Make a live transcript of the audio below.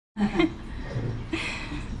It's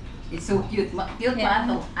so cute. Cute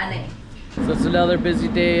yeah. So it's another busy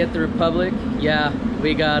day at the Republic. Yeah,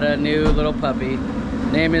 we got a new little puppy.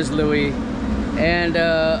 Name is Louie. And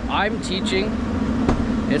I'm teaching.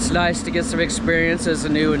 It's nice to get some experience as a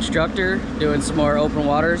new instructor, doing some more open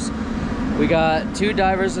waters. We got 2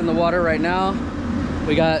 divers in the water right now.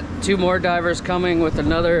 We got 2 more divers coming with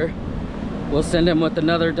another. We'll send them with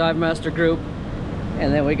another dive master group.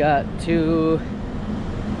 And then we got 2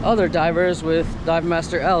 other divers with Dive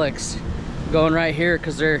Master Alex going right here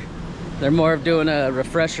because they're more of doing a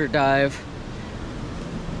refresher dive,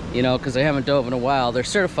 you know, because they haven't dove in a while. They're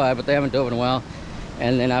certified, but they haven't dove in a while.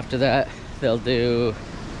 And then after that, they'll do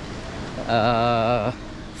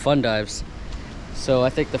fun dives. So I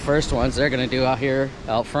think the first ones they're gonna do out here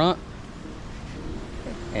out front,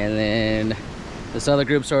 and then this other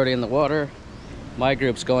group's already in the water. My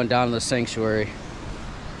group's going down to the sanctuary.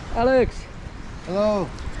 Alex. Hello.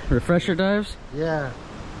 Refresher dives? Yeah.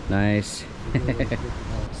 Nice.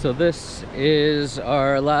 So this is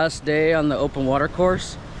our last day on the open water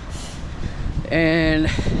course, and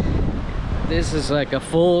this is like a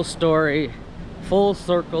full story, full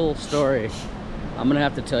circle story. I'm gonna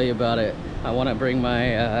have to tell you about it. I want to bring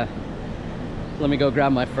my let me go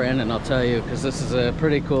grab my friend and I'll tell you, because this is a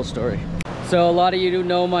pretty cool story. So a lot of you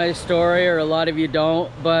know my story, or a lot of you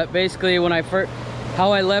don't, but basically when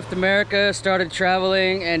how I left America, started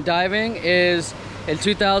traveling and diving is in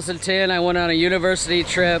 2010. I went on a university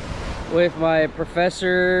trip with my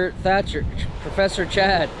Professor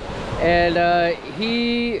Chad, and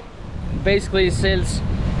he basically sends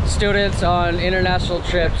students on international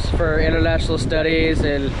trips for international studies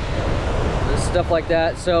and stuff like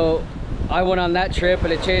that. So I went on that trip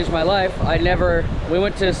and it changed my life. We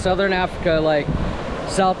went to Southern Africa, like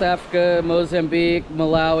South Africa, Mozambique,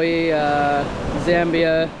 Malawi,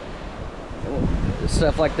 Zambia,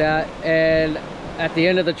 stuff like that. And at the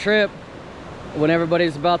end of the trip, when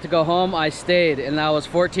everybody's about to go home, I stayed, and that was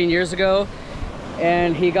 14 years ago.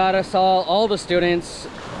 And he got us all the students,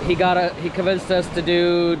 he convinced us to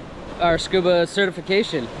do our scuba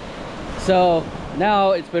certification. So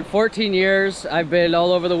now it's been 14 years. I've been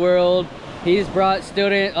all over the world. He's brought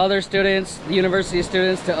other students, the university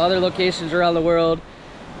students, to other locations around the world.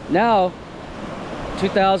 Now,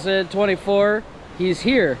 2024, he's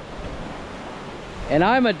here. And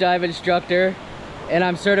I'm a dive instructor, and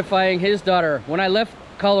I'm certifying his daughter. When I left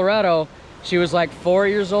Colorado, she was like 4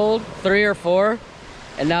 years old, 3 or 4.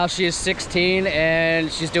 And now she is 16,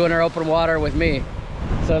 and she's doing her open water with me.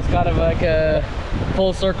 So it's kind of like a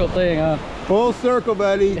full circle thing, huh? Full circle,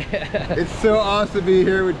 buddy. It's so awesome to be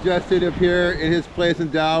here with Justin up here in his place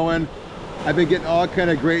in Darwin. I've been getting all kind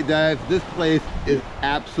of great dives. This place is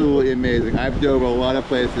absolutely amazing. I've dove a lot of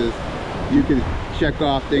places. You can check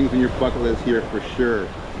off things on your bucket list here for sure,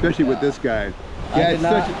 especially with this guy.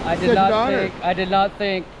 Yeah, I did not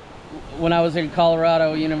think when I was in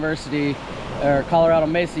Colorado University, or Colorado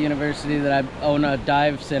Mesa University, that I own a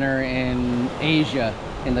dive center in Asia,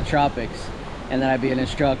 in the tropics, and then I'd be an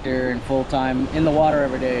instructor and full-time in the water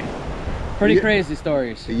every day. Pretty crazy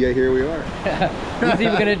stories. Yeah, here we are. He's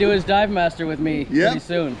even gonna do his dive master with me pretty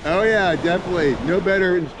soon. Oh yeah, definitely. No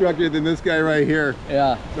better instructor than this guy right here.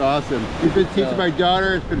 Yeah. It's awesome. He's been teaching my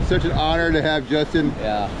daughter. It's been such an honor to have Justin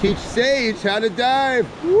teach Sage how to dive.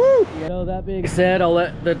 Woo! So that being said, I'll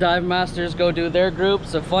let the dive masters go do their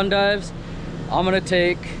groups of fun dives. I'm gonna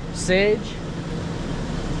take Sage,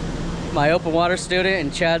 my open water student,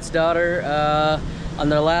 and Chad's daughter on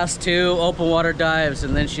their last 2 open water dives,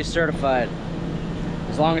 and then she's certified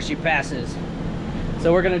as long as she passes.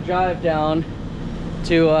 So we're gonna drive down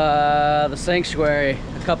to the sanctuary,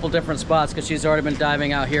 a couple different spots, because she's already been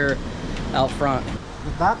diving out here out front.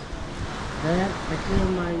 With that, then I clear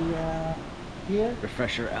my here.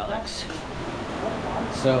 Refresher Alex.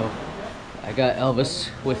 So I got Elvis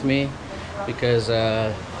with me because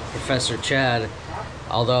Professor Chad,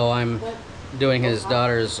 although I'm doing his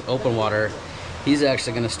daughter's open water, he's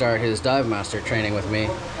actually going to start his dive master training with me.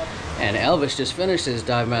 And Elvis just finished his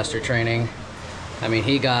dive master training. I mean,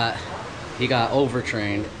 he got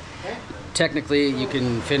overtrained. Technically, you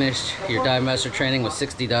can finish your dive master training with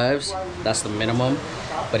 60 dives. That's the minimum.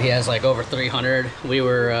 But he has like over 300.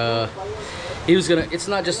 It's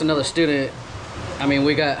not just another student. I mean,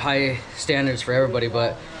 we got high standards for everybody,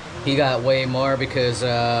 but he got way more because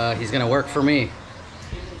he's going to work for me.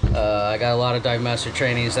 I got a lot of dive master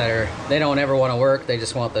trainees that they don't ever want to work, they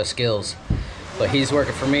just want the skills. But he's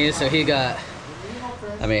working for me, so he got,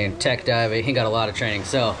 I mean, tech diving, he got a lot of training.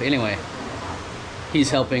 So anyway, he's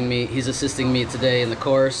helping me, he's assisting me today in the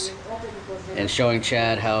course and showing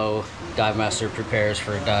Chad how dive master prepares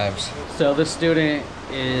for dives. So this student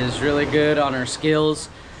is really good on her skills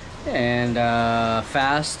and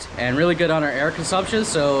fast, and really good on her air consumption.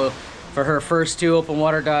 So for her first 2 open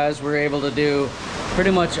water dives, we're able to do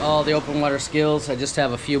pretty much all the open water skills. I just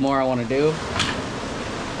have a few more I want to do.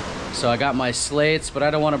 So I got my slates, but I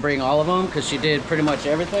don't want to bring all of them because she did pretty much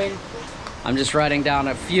everything. I'm just writing down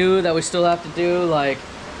a few that we still have to do, like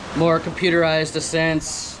more computerized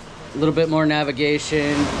ascents, a little bit more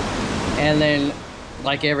navigation, and then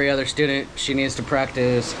like every other student, she needs to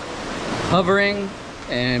practice hovering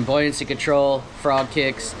and buoyancy control, frog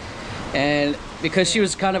kicks. And because she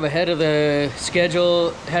was kind of ahead of the schedule,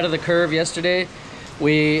 ahead of the curve yesterday,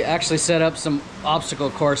 we actually set up some obstacle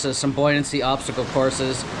courses, some buoyancy obstacle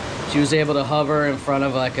courses. She was able to hover in front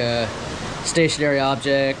of like a stationary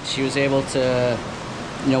object. She was able to,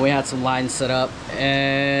 you know, we had some lines set up,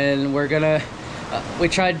 and we're gonna, we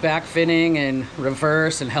tried back finning and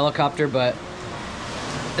reverse and helicopter, but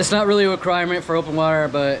it's not really a requirement for open water.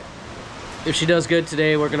 But if she does good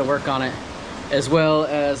today, we're gonna work on it, as well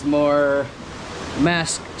as more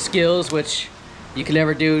mask skills, which you can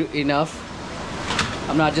never do enough.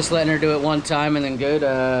 I'm not just letting her do it one time and then good.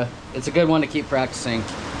 It's a good one to keep practicing.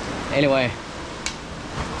 Anyway,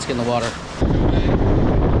 let's get in the water.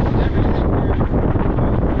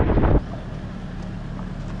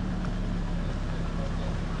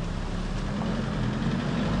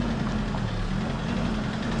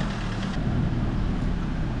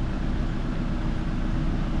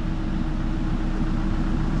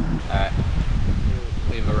 Alright,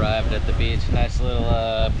 we've arrived at the beach. Nice little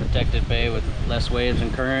protected bay with less waves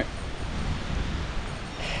and current.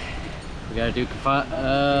 We gotta do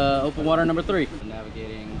open water number 3.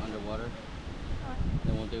 Navigating underwater.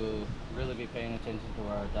 Then we'll do, really be paying attention to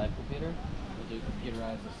our dive computer. We'll do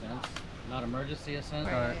computerized ascents. Not emergency ascents.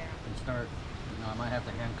 Right. Start, you know, I might have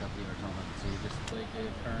to handcuff you or something. So you just play good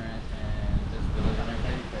current and visibility and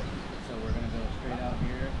everything. So we're gonna go straight out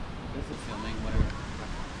here. This is filming, whatever.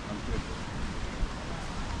 I'm good.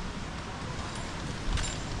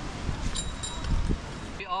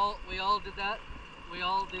 We all did that. We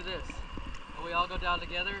all do this. And we all go down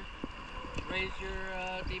together. Raise your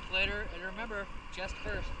deflator, and remember, chest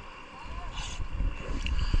first.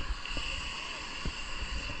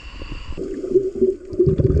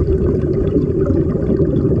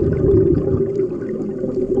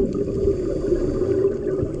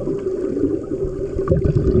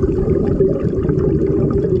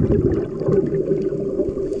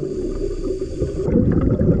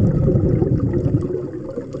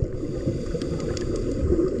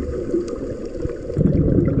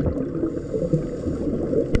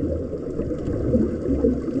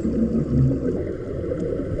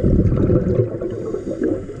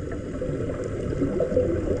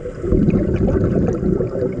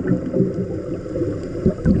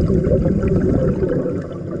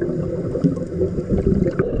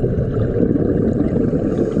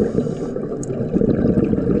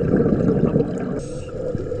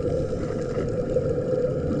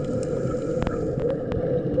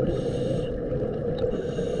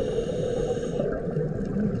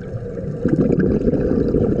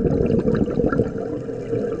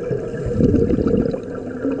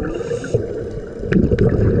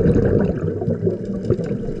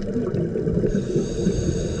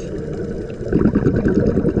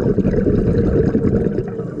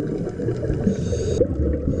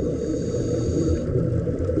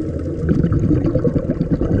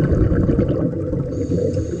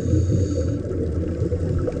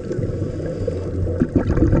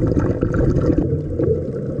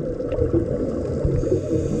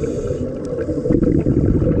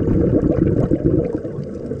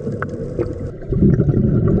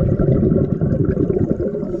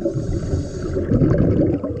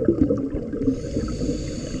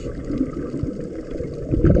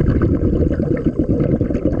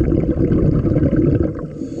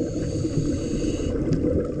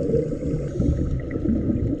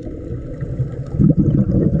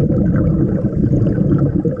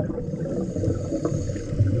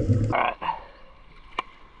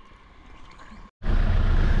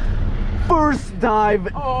 First dive,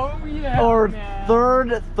 or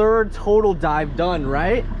third total dive done,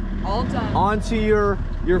 right? All done. On to your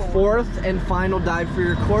fourth and final dive for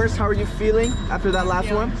your course. How are you feeling after that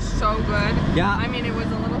last one? So good. Yeah. I mean, it was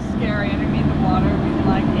a little scary underneath the water. We did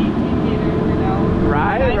like 18 meters, you know.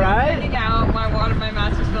 Right, right. Getting out, my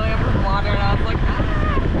mask was filling up with water, and I was like,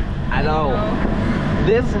 ah. I know.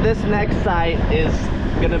 This next site is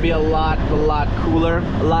gonna be a lot cooler,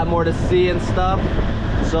 a lot more to see and stuff.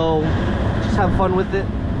 So just have fun with it,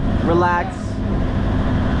 relax,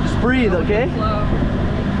 just breathe, okay? Flow.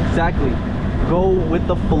 Exactly. Go with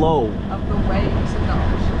the flow. Of the waves in the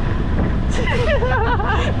ocean.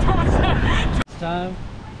 This time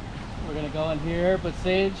we're gonna go in here, but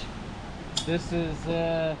Sage, this is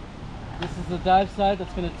the dive site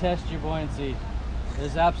that's gonna test your buoyancy.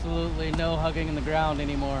 There's absolutely no hugging in the ground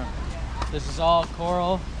anymore. This is all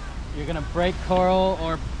coral. You're gonna break coral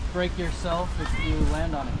or break yourself if you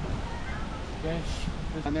land on it. Okay.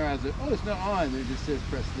 And there has it. Oh, it's not on. It just says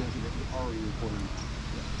press this and it's already recording.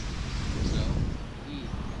 So, E.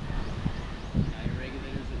 Now your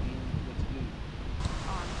regulators would mean what's blue.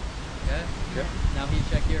 On. Okay? Yep. Now heat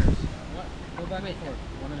check yours. What? Go back and forth,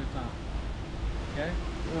 one at a time. Okay?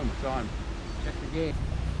 Boom, it's on. Check the gauge.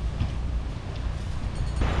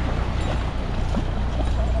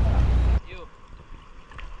 You.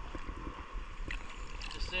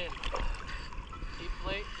 Descend. Keep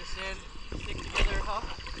plate, descend, stick together, huh?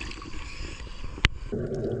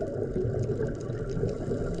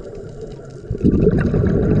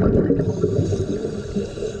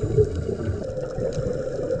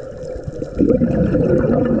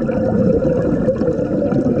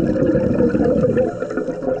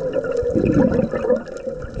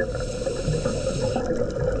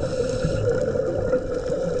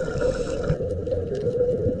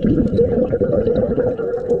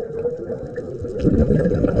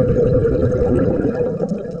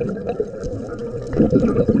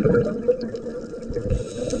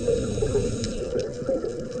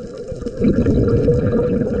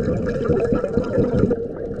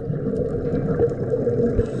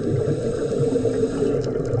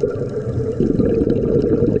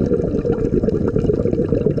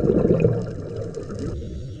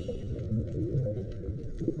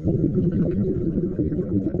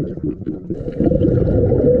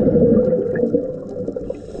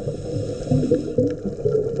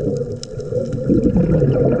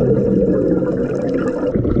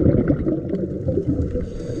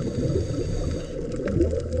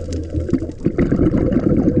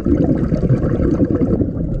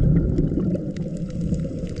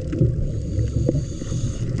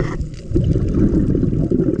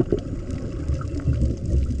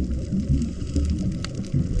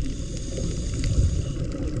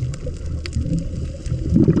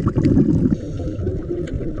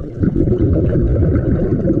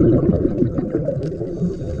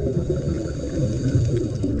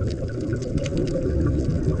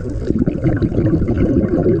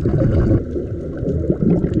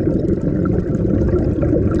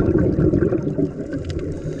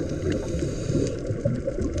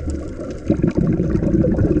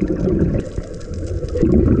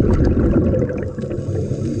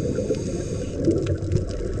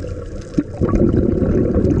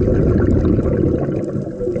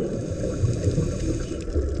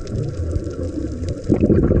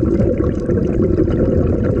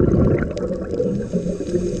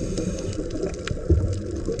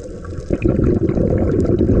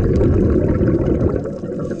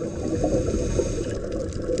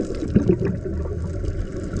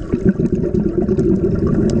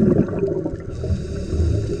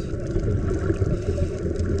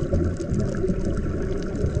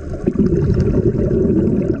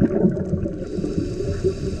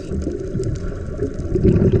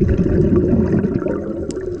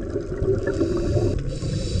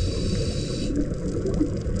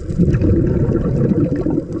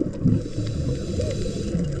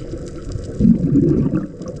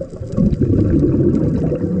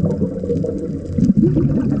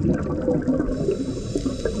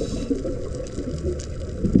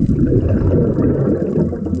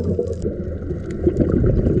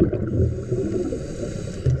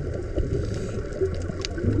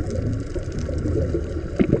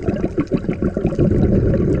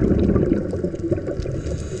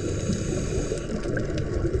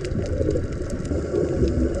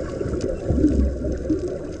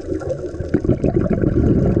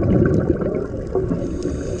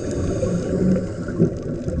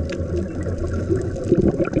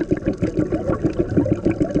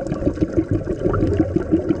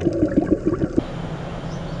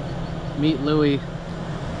 Meet Louie,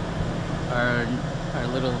 our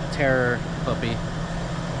little terror puppy.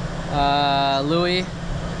 Louie,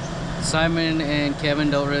 Simon and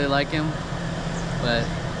Kevin don't really like him, but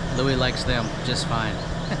Louie likes them just fine.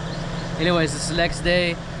 Anyways, it's the next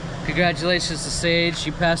day. Congratulations to Sage.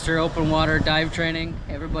 She passed her open water dive training.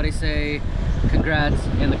 Everybody say congrats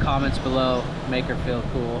in the comments below. Make her feel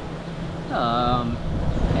cool.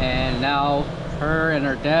 And now her and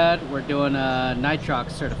her dad, we're doing a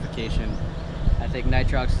nitrox certification. I think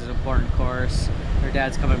nitrox is an important course. Her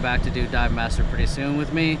dad's coming back to do Dive Master pretty soon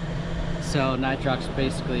with me. So nitrox is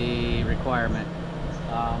basically requirement.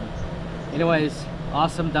 Anyways,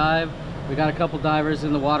 awesome dive. We got a couple divers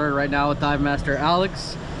in the water right now with Dive Master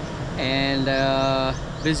Alex, and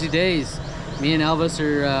busy days. Me and Elvis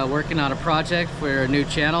are working on a project for a new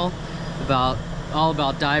channel all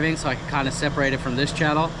about diving, so I can kind of separate it from this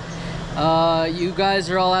channel. You guys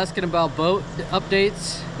are all asking about boat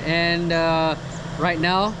updates, and right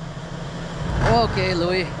now, okay,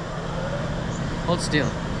 Louis, hold still.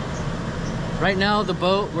 Right now, the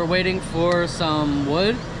boat, we're waiting for some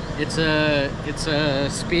wood. It's a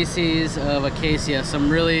species of acacia,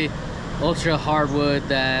 some really ultra hardwood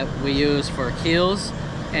that we use for keels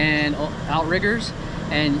and outriggers.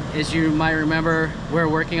 And as you might remember, we're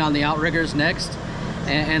working on the outriggers next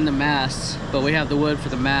and the masts, but we have the wood for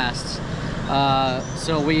the masts.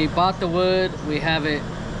 So we bought the wood, we have it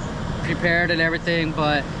prepared and everything,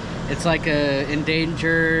 but it's like a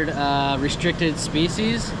endangered, restricted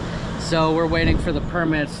species. So we're waiting for the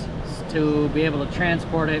permits to be able to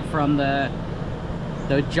transport it from the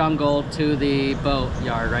jungle to the boat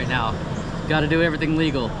yard right now. Got to do everything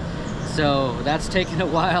legal. So that's taking a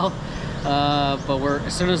while, but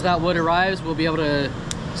as soon as that wood arrives, we'll be able to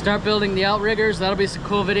start building the outriggers. That'll be some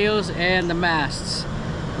cool videos, and the masts.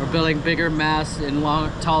 We're building bigger masts and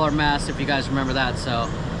taller masts, if you guys remember that. So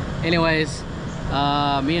anyways,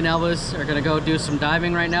 me and Elvis are gonna go do some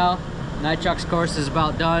diving right now. Nitrox course is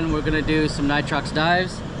about done. We're gonna do some nitrox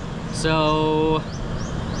dives. So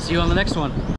see you on the next one.